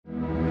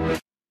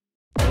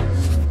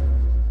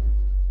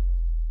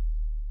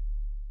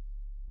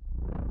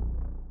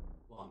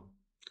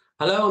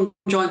Hello, I'm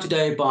joined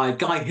today by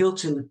Guy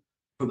Hilton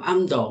from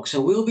Amdocs,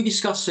 and we'll be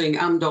discussing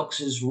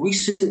Amdocs'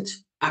 recent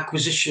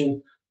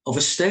acquisition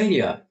of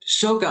Stadia.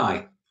 So,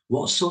 Guy,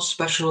 what's so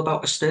special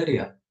about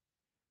Stadia?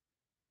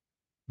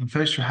 And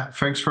thanks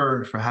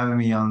for having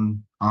me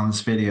on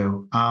this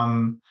video.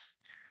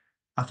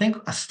 I think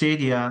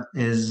Stadia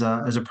is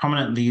a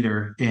prominent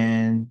leader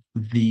in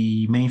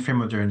the mainframe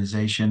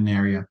modernization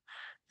area,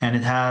 and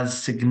it has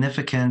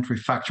significant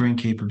refactoring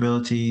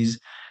capabilities.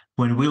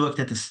 When we looked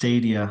at the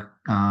Stadia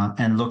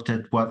and looked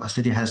at what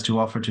Stadia has to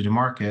offer to the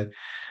market,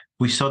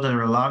 we saw that there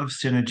are a lot of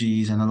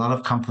synergies and a lot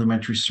of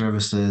complementary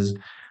services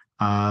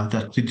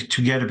that could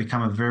together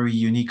become a very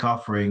unique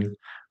offering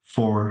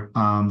for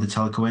the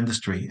telco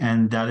industry.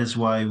 And that is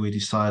why we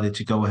decided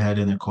to go ahead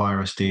and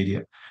acquire a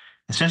Stadia.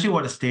 Essentially,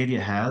 what a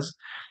Stadia has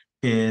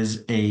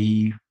is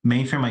a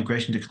mainframe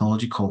migration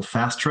technology called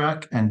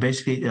FastTrack, and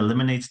basically it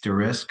eliminates the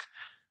risk.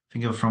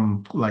 Think of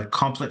from like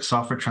complex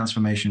software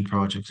transformation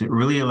projects. It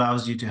really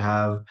allows you to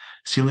have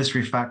seamless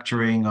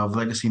refactoring of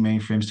legacy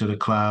mainframes to the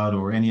cloud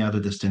or any other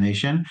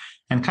destination,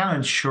 and kind of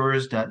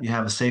ensures that you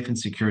have a safe and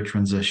secure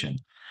transition.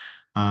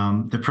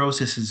 The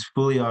process is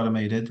fully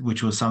automated,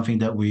 which was something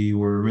that we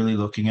were really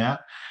looking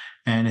at.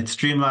 And it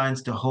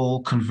streamlines the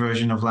whole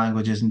conversion of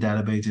languages and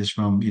databases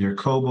from either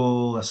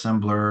COBOL,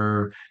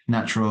 Assembler,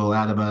 Natural,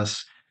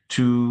 Adabas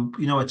to,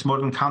 its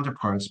modern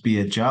counterparts,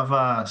 be it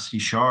Java, C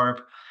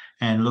Sharp,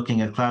 and looking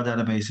at cloud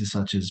databases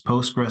such as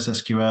Postgres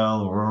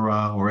SQL,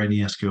 Aurora, or any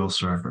SQL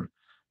server.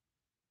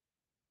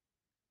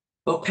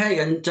 Okay,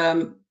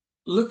 and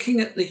looking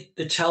at the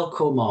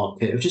telco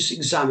market, just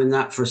examine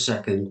that for a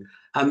second.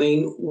 I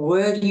mean,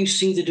 where do you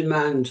see the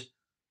demand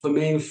for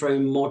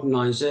mainframe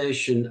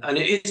modernization? And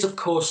it is, of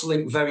course,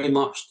 linked very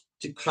much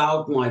to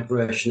cloud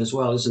migration as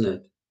well, isn't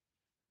it?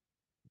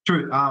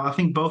 True. I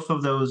think both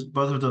of those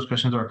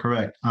questions are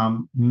correct.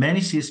 Many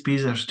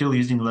CSPs are still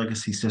using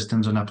legacy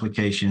systems and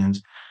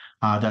applications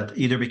that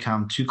either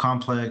become too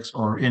complex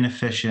or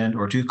inefficient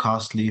or too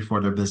costly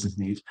for their business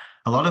needs.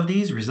 A lot of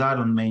these reside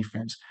on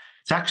mainframes.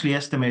 It's actually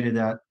estimated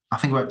that I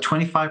think about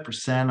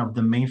 25% of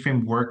the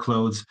mainframe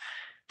workloads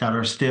that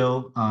are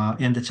still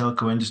in the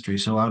telco industry.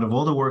 So out of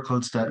all the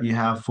workloads that you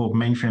have for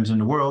mainframes in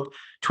the world,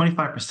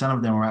 25%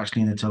 of them are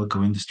actually in the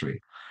telco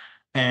industry.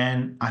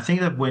 And I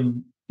think that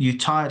when you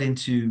tie it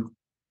into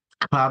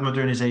cloud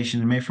modernization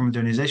and mainframe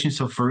modernization.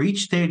 So for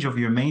each stage of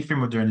your mainframe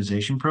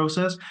modernization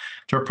process,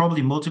 there are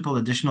probably multiple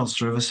additional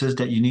services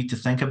that you need to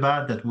think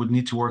about that would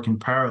need to work in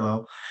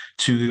parallel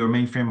to your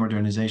mainframe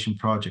modernization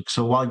project.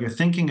 So while you're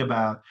thinking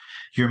about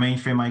your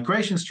mainframe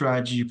migration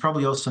strategy, you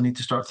probably also need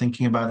to start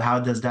thinking about how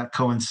does that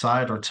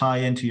coincide or tie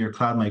into your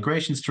cloud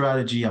migration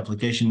strategy,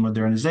 application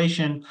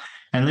modernization,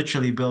 and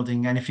literally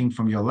building anything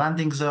from your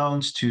landing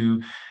zones to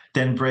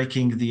then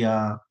breaking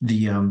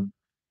the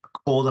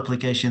old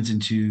applications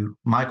into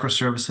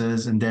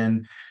microservices and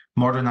then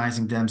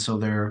modernizing them so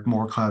they're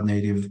more cloud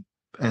native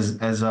as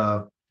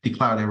the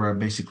cloud era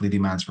basically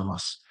demands from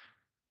us.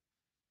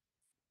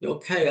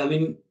 Okay, I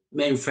mean,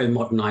 mainframe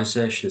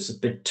modernization is a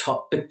big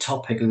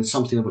topic and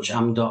something which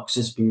Amdocs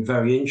has been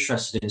very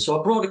interested in.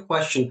 So a broader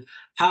question,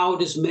 how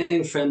does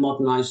mainframe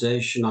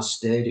modernization, or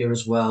Stadia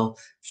as well,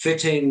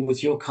 fit in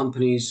with your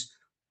company's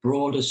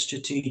broader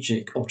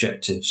strategic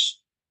objectives?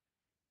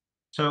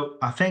 So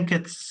I think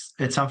it's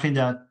something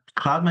that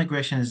cloud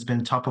migration has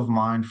been top of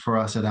mind for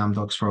us at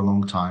Amdocs for a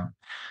long time.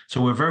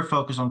 So we're very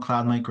focused on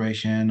cloud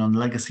migration, on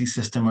legacy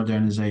system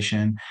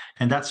modernization,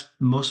 and that's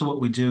most of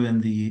what we do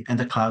in the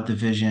cloud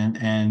division,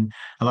 and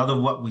a lot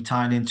of what we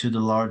tie into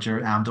the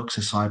larger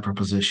Amdocs SI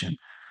proposition.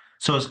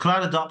 So as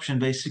cloud adoption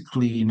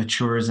basically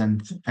matures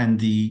and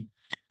the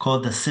call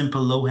it the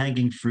simple low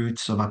hanging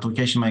fruits of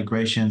application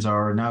migrations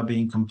are now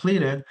being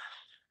completed,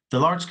 the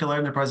large scale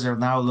enterprises are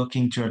now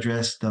looking to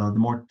address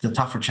the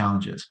tougher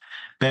challenges,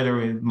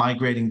 better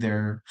migrating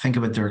think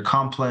of it, their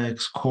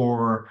complex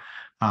core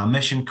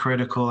mission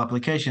critical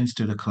applications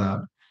to the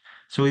cloud.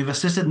 So we've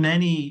assisted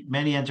many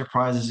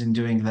enterprises in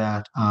doing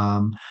that,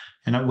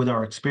 and with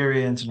our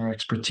experience and our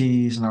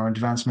expertise and our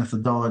advanced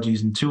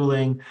methodologies and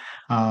tooling,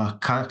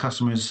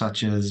 customers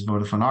such as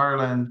Vodafone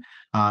Ireland,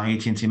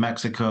 AT&T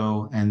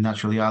Mexico, and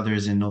naturally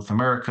others in North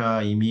America,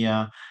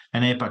 EMEA,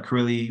 and APAC.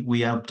 Really,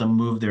 we help them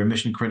move their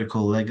mission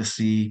critical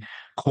legacy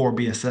core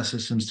BSS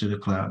systems to the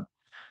cloud.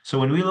 So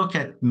when we look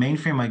at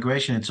mainframe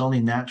migration, it's only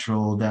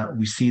natural that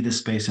we see this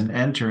space and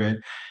enter it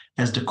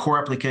as the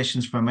core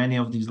applications for many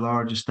of these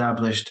large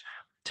established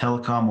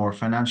telecom or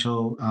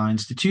financial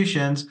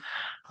institutions,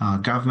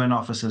 government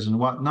offices and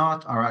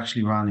whatnot are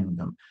actually running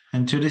them.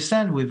 And to this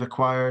end, we've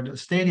acquired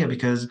Stadia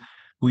because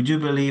we do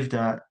believe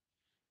that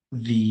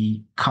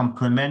the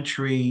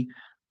complementary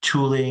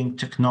tooling,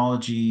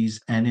 technologies,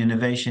 and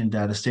innovation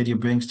that a Stadia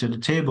brings to the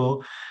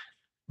table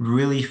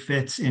really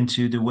fits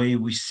into the way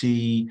we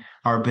see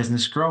our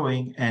business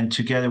growing. And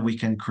together we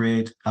can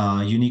create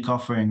a unique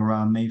offering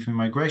around mainframe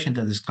migration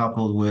that is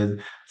coupled with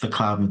the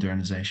cloud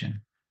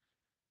modernization.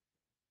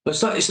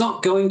 But it's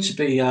not going to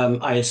be,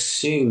 I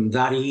assume,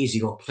 that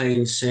easy or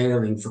plain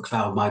sailing for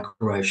cloud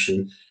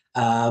migration.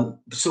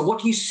 So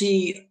what do you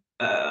see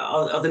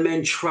are the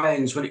main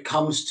trends when it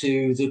comes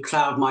to the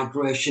cloud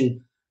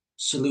migration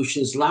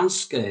solutions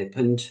landscape,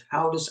 and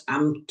how does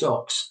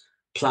Amdocs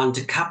plan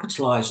to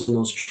capitalize on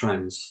those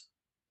trends?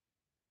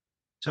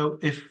 So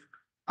if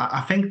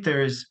I think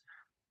there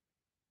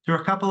are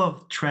a couple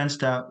of trends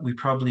that we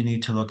probably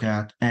need to look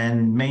at,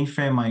 and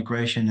mainframe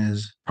migration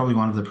is probably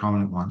one of the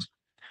prominent ones.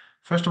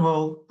 First of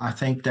all, I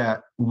think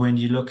that when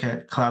you look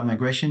at cloud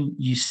migration,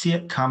 you see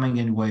it coming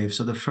in waves.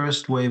 So the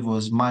first wave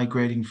was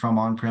migrating from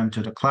on-prem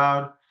to the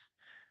cloud.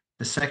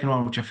 The second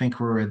one, which I think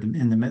we're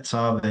in the midst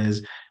of,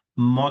 is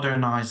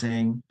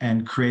modernizing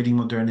and creating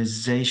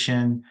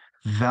modernization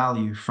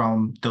value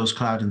from those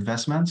cloud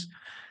investments.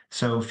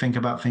 So think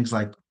about things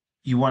like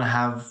you want to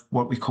have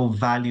what we call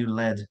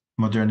value-led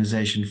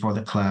modernization for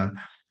the cloud.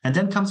 And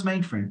then comes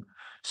mainframe.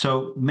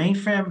 So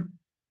mainframe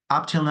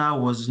up till now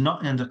was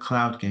not in the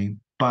cloud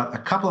game, but a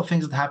couple of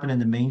things that happened in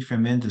the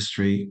mainframe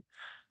industry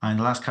in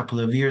the last couple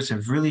of years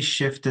have really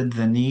shifted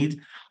the need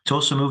to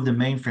also move the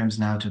mainframes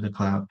now to the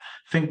cloud.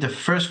 I think the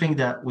first thing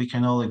that we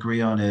can all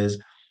agree on is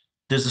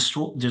there's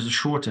a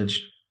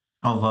shortage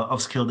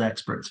of skilled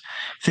experts.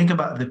 Think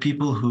about the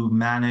people who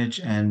manage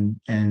and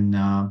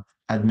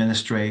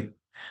administrate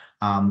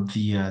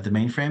the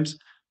mainframes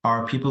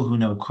are people who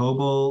know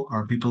COBOL,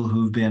 are people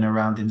who've been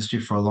around the industry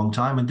for a long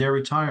time, and they're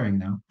retiring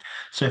now.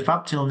 So if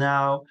up till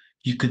now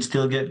you could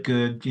still get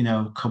good,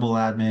 COBOL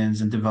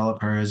admins and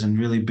developers and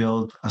really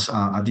build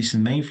a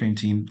decent mainframe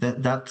team,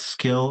 that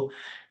skill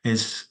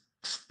is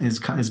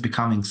is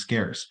becoming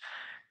scarce.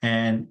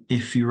 And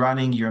if you're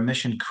running your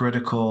mission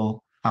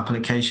critical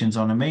applications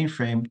on a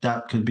mainframe,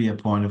 that could be a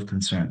point of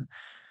concern.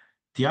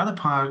 The other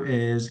part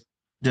is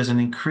there's an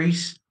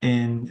increase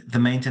in the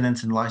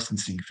maintenance and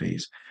licensing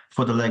fees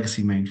for the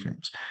legacy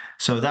mainframes.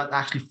 So that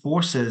actually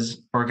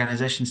forces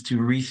organizations to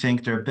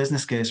rethink their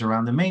business case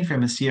around the mainframe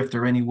and see if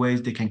there are any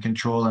ways they can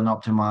control and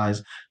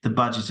optimize the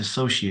budgets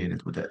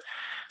associated with it.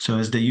 So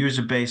as the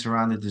user base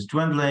around it is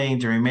dwindling,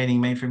 the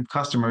remaining mainframe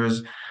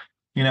customers,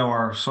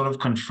 are sort of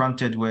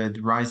confronted with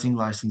rising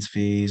license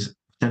fees,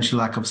 potential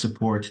lack of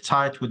support,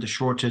 tied with the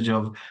shortage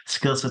of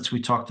skill sets we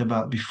talked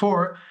about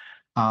before.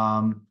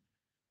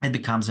 It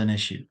becomes an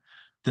issue.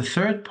 The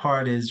third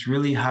part is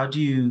really how do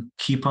you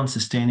keep on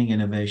sustaining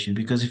innovation?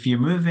 Because if you're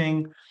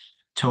moving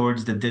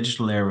towards the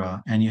digital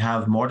era and you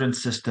have modern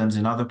systems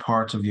in other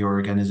parts of your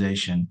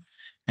organization,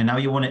 and now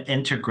you want to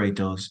integrate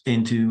those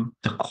into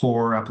the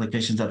core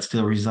applications that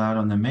still reside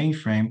on the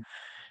mainframe,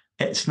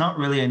 it's not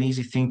really an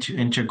easy thing to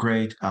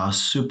integrate a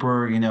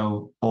super,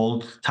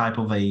 old type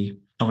of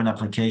an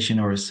application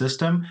or a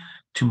system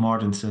to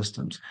modern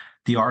systems.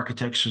 The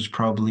architectures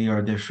probably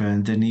are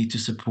different. They need to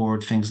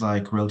support things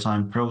like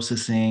real-time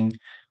processing,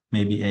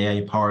 maybe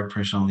AI-powered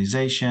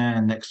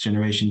personalization, next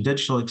generation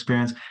digital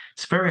experience.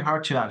 It's very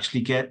hard to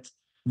actually get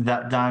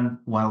that done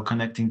while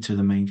connecting to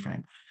the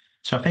mainframe.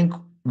 So I think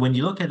when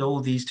you look at all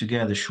these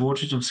together,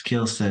 shortage of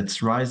skill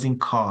sets, rising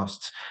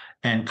costs,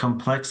 and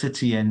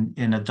complexity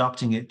in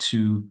adopting it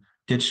to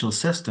digital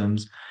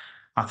systems,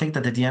 I think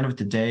that at the end of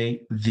the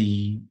day,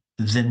 the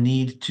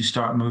need to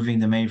start moving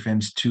the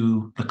mainframes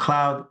to the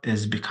cloud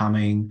is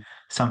becoming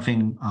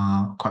something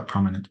quite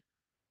prominent.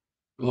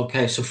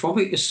 Okay, so from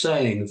what you're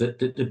saying, that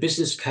the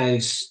business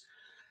case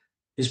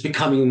is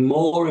becoming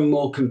more and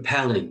more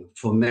compelling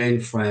for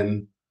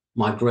mainframe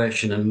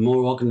migration, and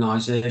more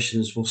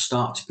organizations will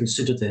start to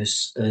consider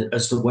this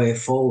as the way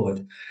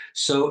forward.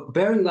 So,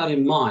 bearing that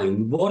in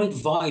mind, what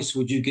advice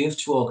would you give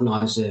to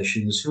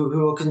organizations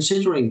who are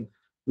considering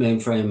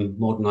mainframe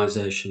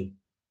modernization?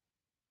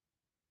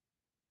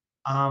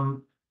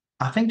 Um,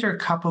 I think there are a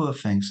couple of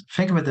things.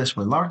 Think of it this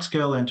way: large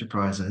scale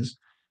enterprises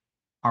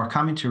are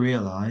coming to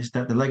realize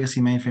that the legacy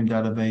mainframe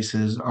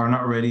databases are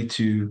not ready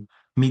to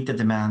meet the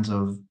demands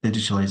of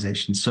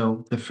digitalization.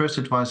 So the first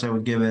advice I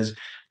would give is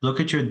look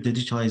at your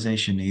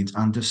digitalization needs,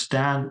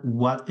 understand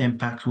what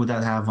impact would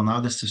that have on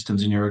other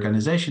systems in your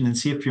organization, and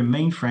see if your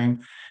mainframe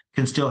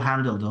can still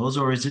handle those,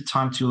 or is it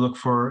time to look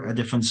for a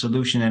different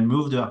solution and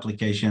move the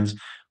applications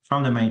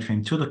from the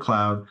mainframe to the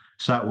cloud.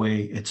 So that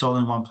way it's all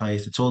in one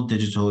place, it's all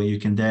digital. You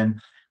can then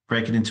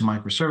break it into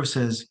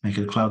microservices, make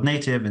it cloud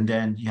native, and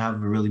then you have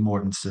a really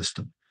modern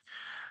system.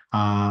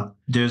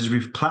 There's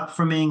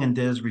replatforming and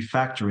there's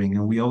refactoring,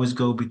 and we always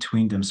go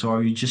between them. So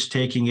are you just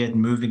taking it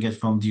and moving it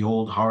from the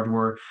old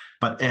hardware,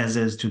 but as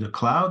is to the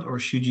cloud, or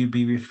should you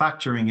be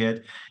refactoring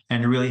it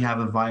and really have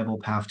a viable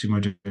path to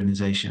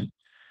modernization?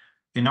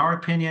 In our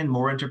opinion,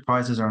 more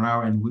enterprises are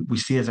now, and we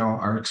see as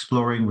are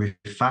exploring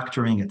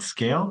refactoring at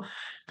scale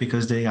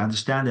because they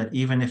understand that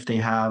even if they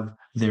have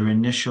their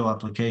initial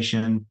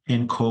application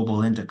in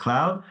COBOL in the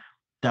cloud,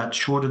 that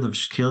shortage of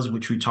skills,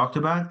 which we talked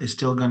about, is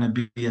still going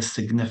to be a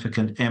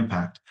significant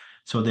impact.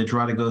 So they'd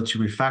rather go to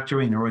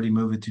refactoring and already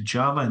move it to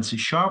Java and C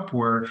Sharp,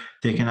 where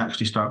they can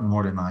actually start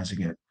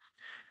modernizing it.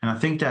 And I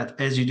think that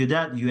as you do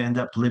that, you end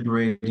up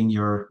liberating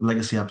your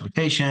legacy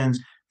applications,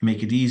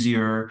 make it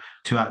easier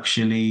to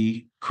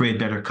actually create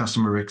better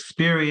customer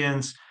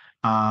experience.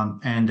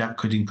 And that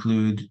could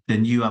include the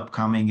new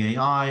upcoming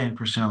AI and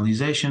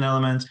personalization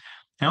elements.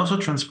 and also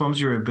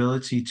transforms your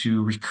ability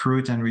to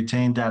recruit and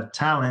retain that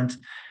talent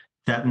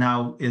that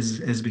now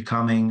is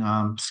becoming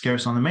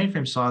scarce on the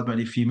mainframe side. But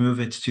if you move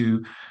it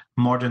to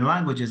modern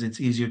languages,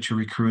 it's easier to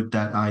recruit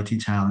that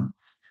IT talent.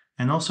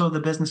 And also the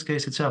business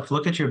case itself.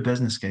 Look at your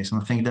business case,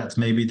 and I think that's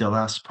maybe the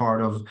last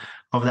part of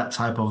that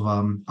type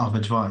of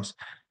advice.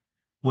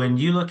 When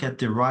you look at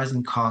the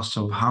rising costs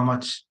of how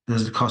much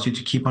does it cost you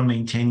to keep on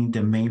maintaining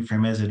the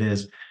mainframe as it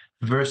is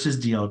versus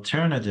the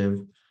alternative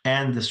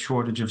and the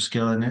shortage of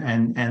skill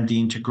and the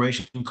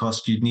integration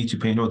costs you need to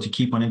pay in order to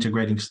keep on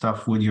integrating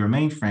stuff with your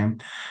mainframe,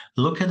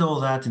 look at all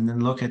that and then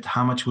look at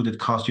how much would it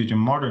cost you to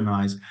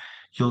modernize.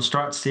 You'll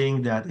start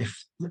seeing that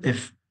if a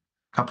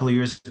couple of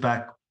years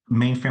back,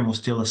 mainframe was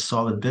still a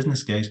solid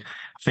business case,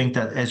 I think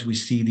that as we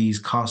see these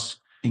costs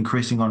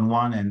increasing on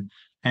one end,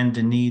 and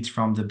the needs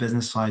from the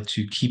business side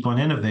to keep on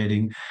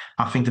innovating,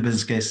 I think the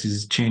business case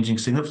is changing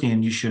significantly,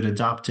 and you should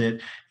adopt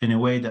it in a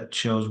way that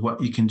shows what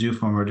you can do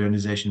from a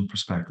modernization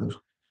perspective.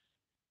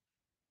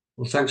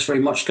 Well, thanks very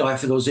much, Guy,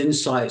 for those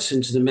insights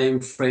into the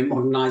mainframe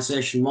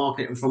modernization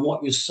market. And from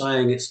what you're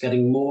saying, it's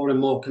getting more and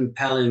more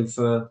compelling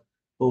for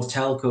both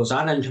telcos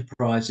and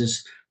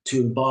enterprises to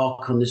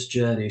embark on this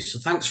journey. So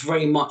thanks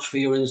very much for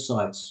your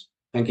insights.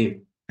 Thank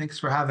you. Thanks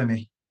for having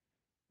me.